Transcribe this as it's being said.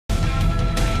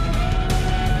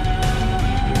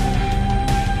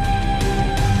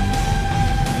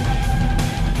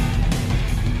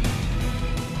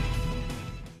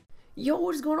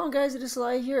what is going on, guys? It is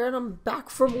Sly here, and I'm back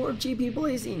for more GP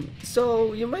Blazing.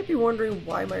 So, you might be wondering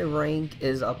why my rank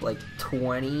is up like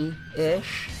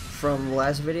 20-ish from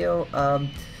last video.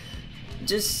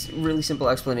 Just really simple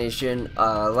explanation.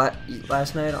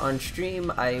 Last night on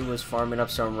stream, I was farming up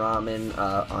some ramen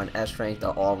on S rank, the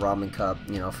all ramen cup,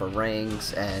 you know, for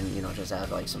ranks, and you know, just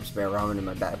have like some spare ramen in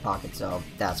my back pocket. So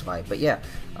that's why. But yeah,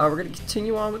 we're gonna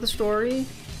continue on with the story.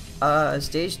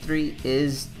 Stage 3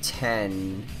 is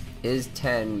 10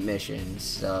 missions,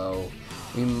 so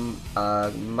we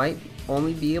might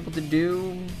only be able to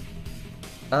do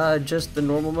just the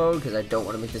normal mode because I don't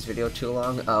want to make this video too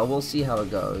long. We'll see how it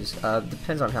goes.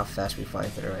 Depends on how fast we fight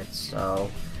through it.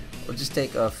 So we'll just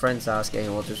take a friend Sasuke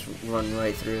and we'll just run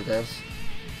right through this.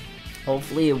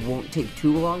 Hopefully it won't take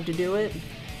too long to do it,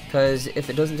 because if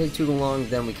it doesn't take too long,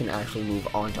 then we can actually move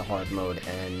on to hard mode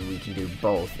and we can do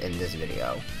both in this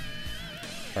video.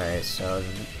 Alright, so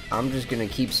I'm just gonna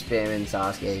keep spamming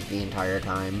Sasuke the entire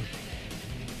time.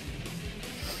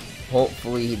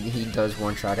 Hopefully he does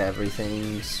one-shot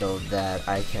everything so that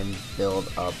I can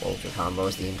build up ultra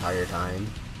combos the entire time.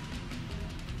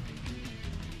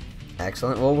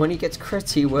 Excellent. Well, when he gets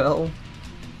crits, he will.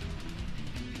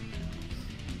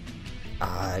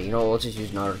 You know, we'll just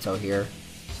use Naruto here.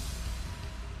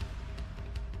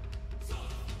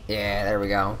 Yeah, there we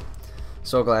go.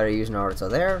 So glad I used Naruto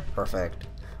there. Perfect.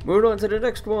 Moving on to the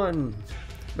next one.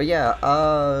 But yeah,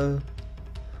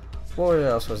 what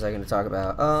else was I going to talk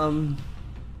about?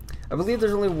 I believe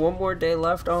there's only one more day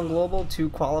left on Global to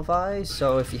qualify,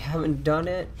 so if you haven't done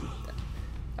it,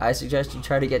 I suggest you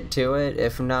try to get to it.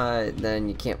 If not, then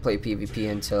you can't play PvP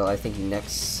until I think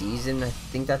next season. I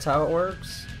think that's how it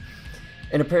works.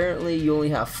 And apparently you only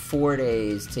have 4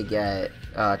 days to get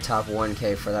top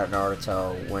 1k for that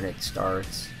Naruto when it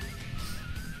starts.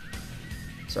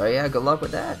 So yeah, good luck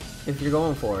with that if you're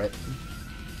going for it.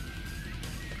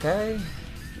 Okay,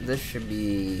 this should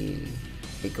be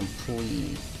a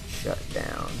complete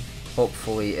shutdown.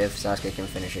 Hopefully, if Sasuke can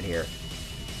finish it here.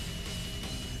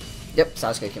 Yep,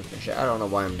 Sasuke can finish it. I don't know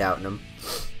why I'm doubting him.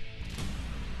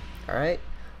 Alright.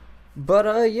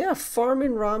 But yeah,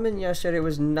 farming ramen yesterday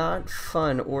was not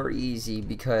fun or easy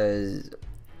because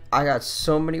I got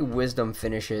so many wisdom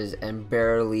finishes and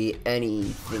barely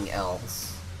anything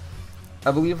else. I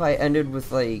believe I ended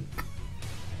with like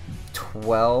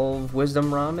 12 wisdom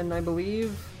ramen, I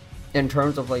believe, in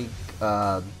terms of like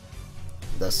the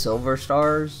silver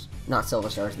stars, not silver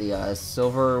stars, the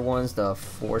silver ones, the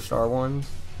 4-star ones.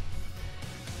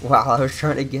 Wow, I was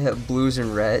trying to get blues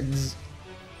and reds,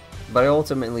 but I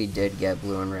ultimately did get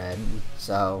blue and red,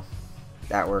 so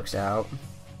that works out.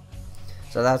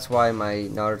 So that's why my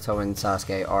Naruto and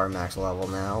Sasuke are max level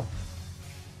now.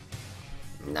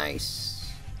 Nice.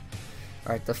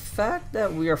 Alright, the fact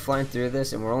that we are flying through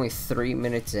this and we're only 3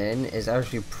 minutes in is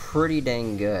actually pretty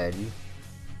dang good.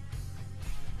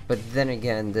 But then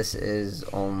again, this is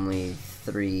only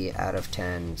 3 out of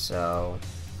 10, so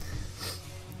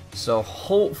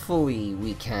hopefully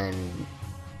we can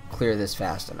clear this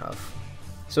fast enough.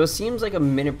 So it seems like a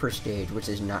minute per stage, which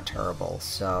is not terrible,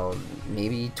 so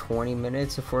maybe 20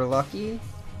 minutes if we're lucky.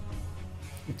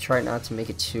 Try not to make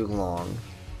it too long.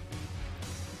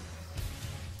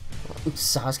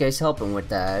 Sasuke's helping with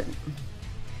that.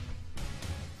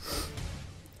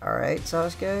 Alright,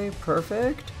 Sasuke,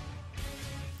 perfect.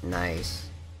 Nice.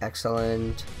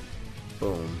 Excellent.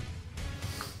 Boom.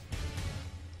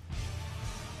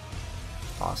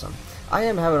 Awesome. I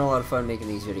am having a lot of fun making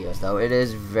these videos, though. It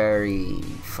is very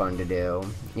fun to do.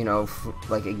 You know,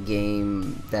 like a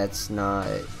game that's not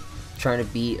trying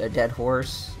to beat a dead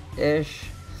horse-ish.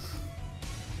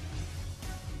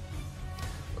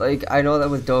 Like, I know that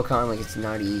with Dokkan, like, it's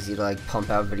not easy to, like,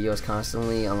 pump out videos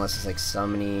constantly unless it's, like,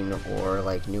 summoning or,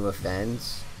 like, new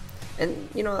events. And,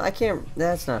 you know,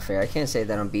 that's not fair. I can't say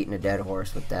that I'm beating a dead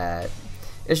horse with that.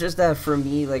 It's just that for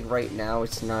me, like, right now,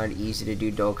 it's not easy to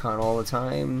do Dokkan all the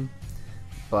time.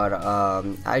 But,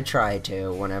 I try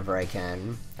to whenever I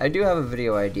can. I do have a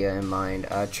video idea in mind.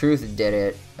 Truth did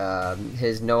it.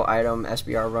 His no item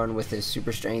SBR run with his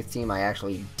super strength team, I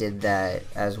actually did that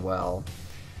as well.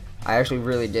 I actually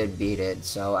really did beat it,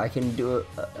 so I can do it.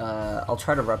 I'll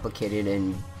try to replicate it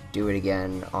and do it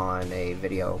again on a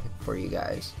video for you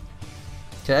guys.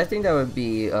 Cause I think that would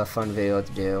be a fun video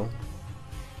to do.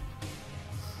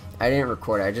 I didn't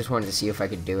record it, I just wanted to see if I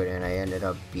could do it, and I ended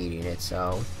up beating it,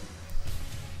 so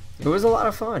it was a lot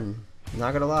of fun,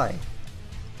 not gonna lie.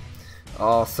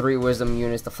 All 3 wisdom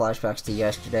units, the flashbacks to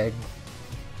yesterday.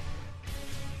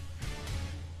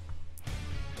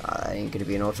 Ain't gonna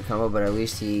be an ultra combo, but at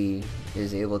least he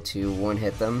is able to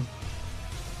one-hit them.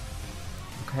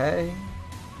 Okay.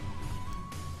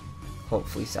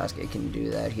 Hopefully Sasuke can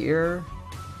do that here.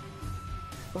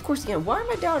 Of course he can. Why am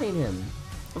I doubting him?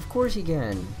 Of course he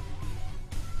can.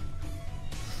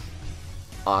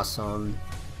 Awesome.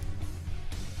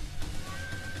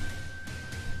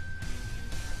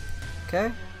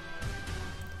 Okay.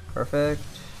 Perfect.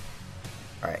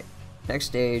 Alright. Next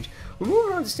stage. We're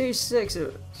moving on to stage 6.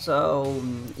 So,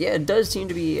 yeah, it does seem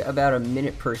to be about a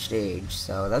minute per stage.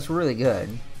 So, that's really good.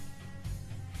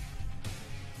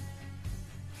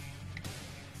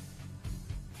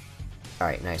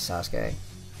 Alright, nice, Sasuke.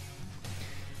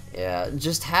 Yeah,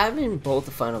 just having both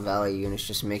the Final Valley units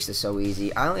just makes it so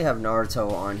easy. I only have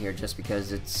Naruto on here just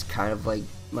because it's kind of like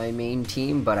my main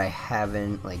team, but I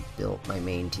haven't like built my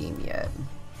main team yet.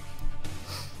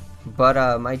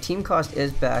 But my team cost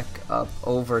is back up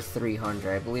over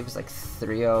 300. I believe it's like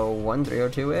 301,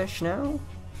 302-ish now.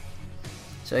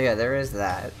 So yeah, there is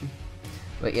that.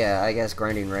 But yeah, I guess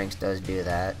grinding ranks does do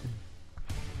that.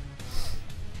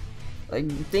 Like,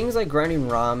 things like grinding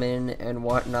ramen and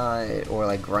whatnot, or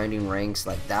like grinding ranks,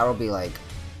 like that'll be like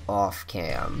off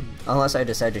cam. Unless I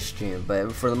decide to stream,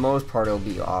 but for the most part it'll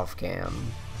be off cam.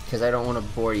 Because I don't want to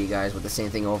bore you guys with the same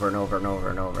thing over and over and over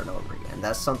and over and over again.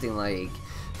 That's something like,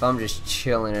 if I'm just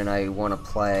chilling and I want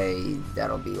to play,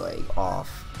 that'll be like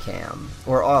off cam.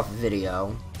 Or off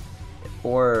video.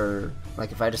 Or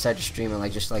like if I decide to stream and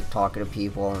like just like talking to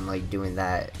people and like doing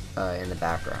that in the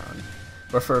background.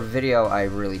 But for a video, I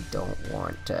really don't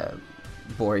want to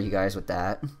bore you guys with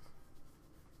that.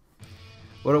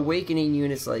 But awakening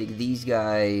units like these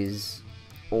guys,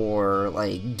 or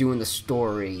like doing the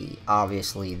story,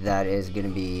 obviously that is going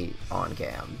to be on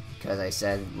cam. Because I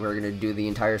said we're going to do the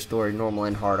entire story normal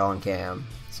and hard on cam.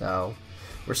 So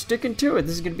we're sticking to it.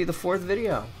 This is going to be the 4th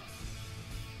video.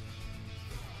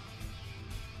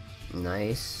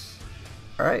 Nice.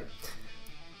 Alright.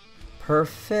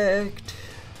 Perfect.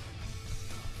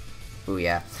 Ooh,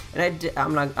 yeah, and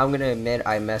I'm gonna admit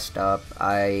I messed up.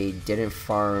 I didn't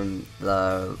farm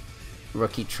the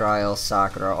rookie trial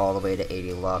Sakura all the way to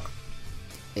 80 luck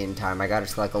in time. I got it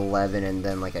to like 11, and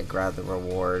then like I grabbed the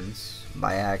rewards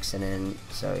by accident.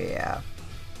 So yeah,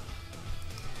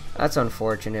 that's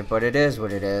unfortunate, but it is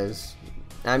what it is.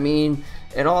 I mean,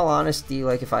 in all honesty,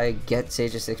 like if I get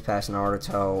Sage of 6 past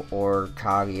Naruto or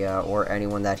Kaguya or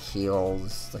anyone that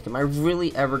heals, like am I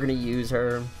really ever gonna use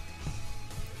her?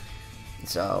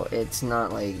 So it's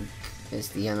not like it's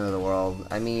the end of the world.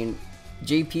 I mean,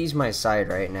 JP's my side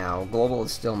right now. Global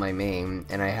is still my main,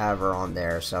 and I have her on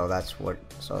there, so that's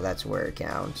where it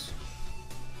counts.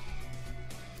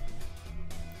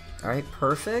 All right,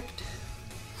 perfect.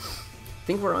 I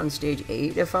think we're on stage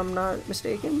 8, if I'm not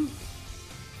mistaken.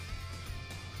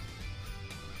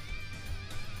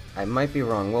 I might be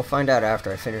wrong. We'll find out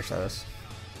after I finish this.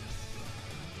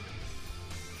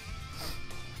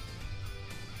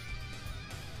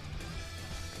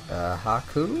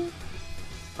 Haku?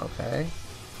 Okay.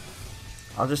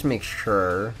 I'll just make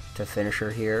sure to finish her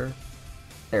here.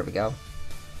 There we go.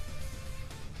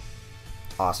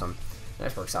 Awesome.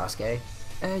 Nice work, Sasuke.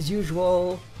 As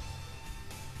usual.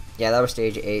 Yeah, that was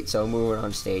stage 8, so moving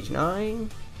on to stage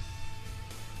 9.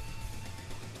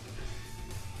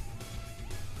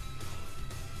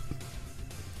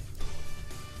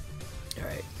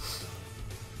 Alright.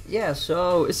 Yeah,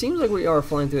 so it seems like we are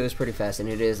flying through this pretty fast, and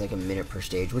it is like a minute per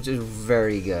stage, which is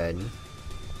very good.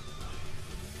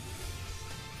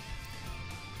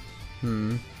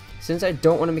 Since I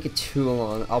don't want to make it too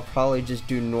long, I'll probably just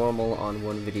do normal on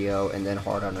one video and then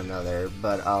hard on another,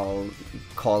 but I'll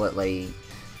call it like,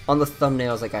 on the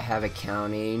thumbnails, like I have it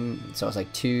counting, so it's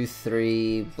like 2,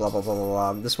 3, blah blah blah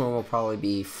blah blah. This one will probably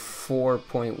be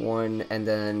 4.1, and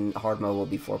then hard mode will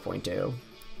be 4.2.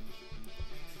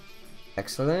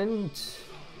 Excellent.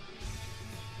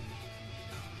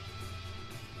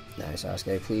 Nice,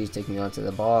 Sasuke. Please take me on to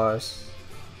the boss.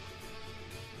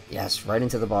 Yes, right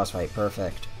into the boss fight.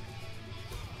 Perfect.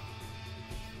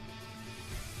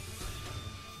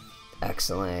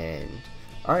 Excellent.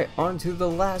 Alright, on to the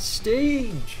last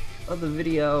stage of the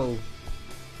video.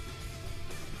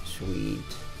 Sweet.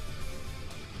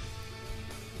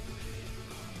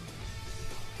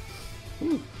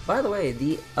 Ooh, by the way,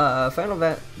 the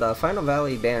Final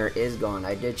Valley banner is gone.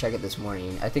 I did check it this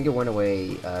morning. I think it went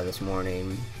away this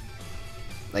morning.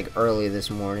 Like early this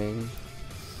morning.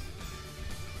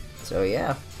 So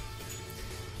yeah.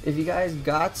 If you guys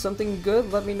got something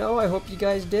good, let me know. I hope you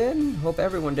guys did. Hope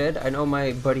everyone did. I know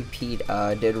my buddy Pete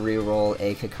did reroll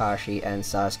a Kakashi and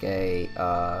Sasuke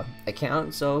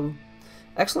account, so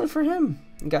excellent for him.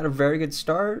 Got a very good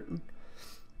start.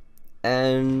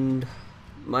 And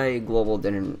my global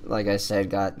didn't, like I said,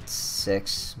 got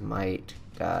 6 might,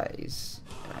 guys.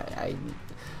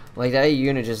 Like, that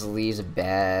unit just leaves a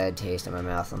bad taste in my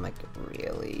mouth. I'm like,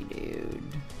 really, dude?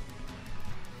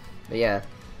 But yeah.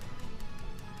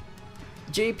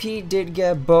 JP did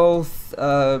get both.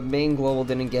 Main Global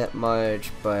didn't get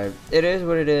much, but it is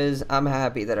what it is. I'm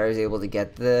happy that I was able to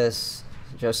get this,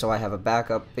 just so I have a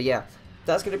backup. But yeah,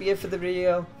 that's going to be it for the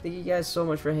video. Thank you guys so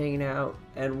much for hanging out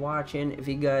and watching. If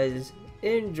you guys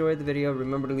enjoyed the video,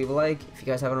 remember to leave a like. If you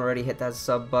guys haven't already, hit that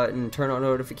sub button, turn on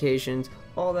notifications,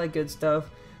 all that good stuff.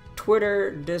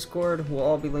 Twitter, Discord will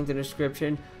all be linked in the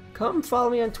description. Come follow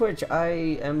me on Twitch. I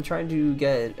am trying to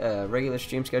get a regular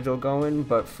stream schedule going,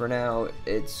 but for now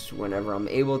it's whenever I'm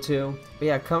able to. But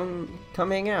yeah, come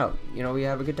hang out. You know, we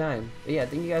have a good time. But yeah,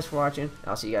 thank you guys for watching.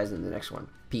 I'll see you guys in the next one.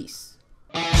 Peace.